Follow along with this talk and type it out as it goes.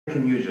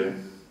check-in user,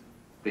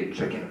 they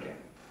check in again.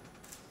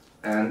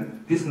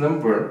 And this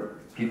number,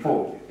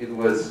 before, it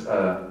was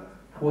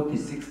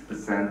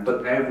 46%,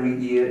 but every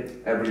year,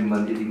 every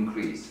month it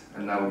increased,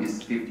 and now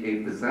it's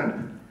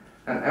 58%.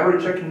 And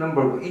average check-in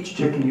number for each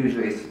check-in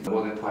user is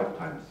more than 5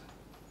 times.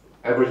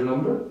 Average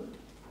number,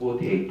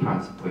 48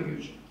 times per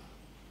user.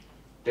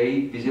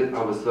 They visit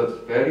our service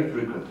very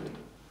frequently.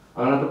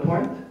 Another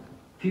point,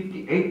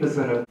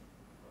 58% of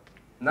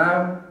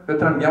now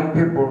Vietnam young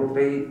people,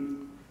 they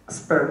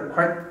spend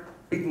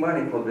quite big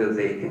money for their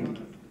dating.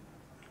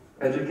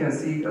 As you can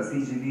see, a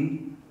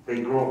CGV,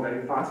 they grow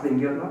very fast in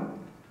Vietnam,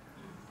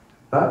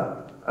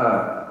 but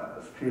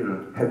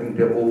still having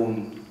their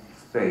own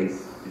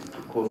space is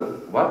too costly.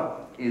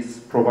 What is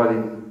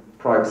providing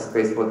private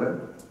space for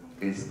them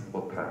is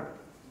hotel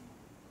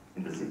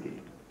in the city.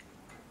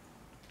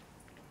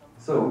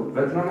 So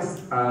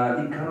Vietnam's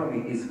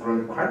economy is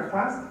growing quite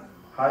fast,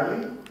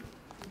 highly.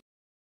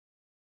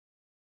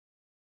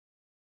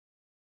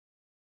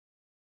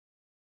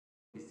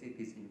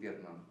 Cities in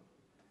Vietnam.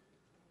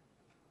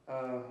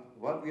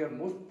 What we are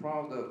most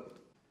proud of,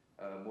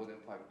 more than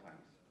 5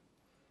 times.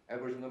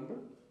 Average number,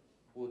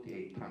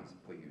 48 times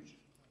per user.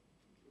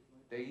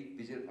 They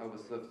visit our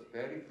service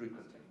very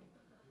frequently.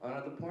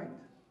 Another point,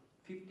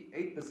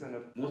 58%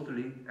 of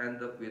mostly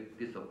end up with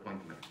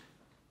disappointment.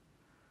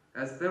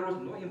 As there was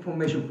no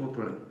information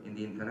portal in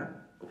the internet,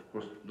 of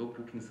course, no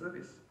booking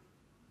service.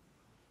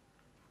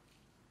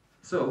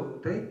 So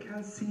they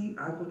can see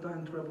Agoda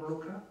and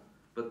Traveloka,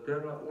 but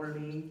there are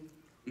only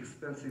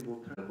expensive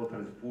hotels. The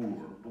hotel is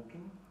full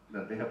booking,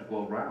 then they have to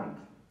go around.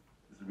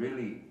 It's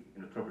really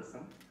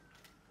troublesome,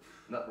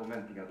 not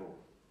romantic at all.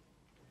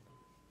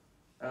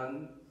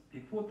 And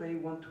before they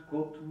want to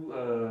go to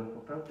a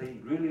hotel, they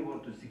really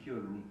want to secure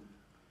a room,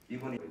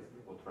 even if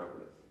it's for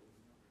travelers.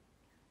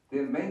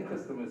 Their main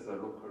customers are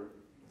local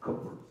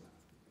couples.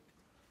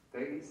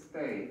 They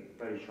stay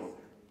very short,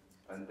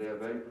 and they are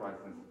very price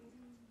sensitive.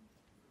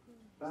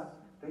 But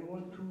they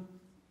want to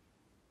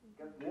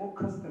get more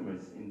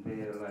customers in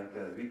their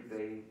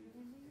weekday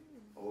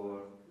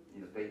or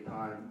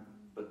daytime,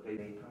 but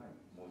daytime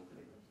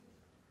mostly.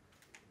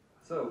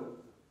 So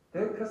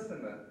their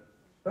customer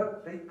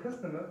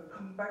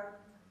come back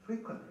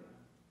frequently.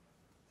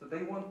 So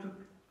they want to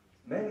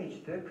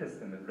manage their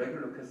customers,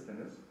 regular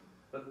customers,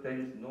 but there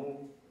is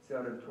no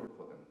CRM tool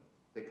for them.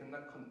 They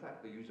cannot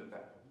contact the user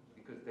back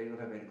because they don't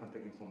have any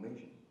contact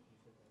information.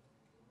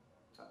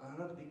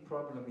 Another big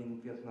problem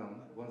in Vietnam,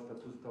 one-star,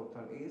 two-star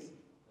hotel, is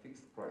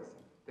fixed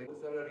pricing. Their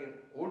salary and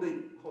all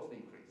the cost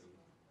increase,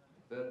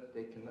 but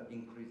they cannot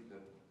increase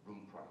the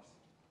room price.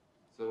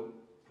 So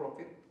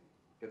profit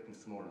getting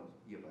smaller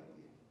year by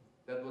year.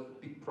 That was a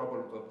big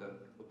problem of the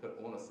hotel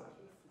owner side.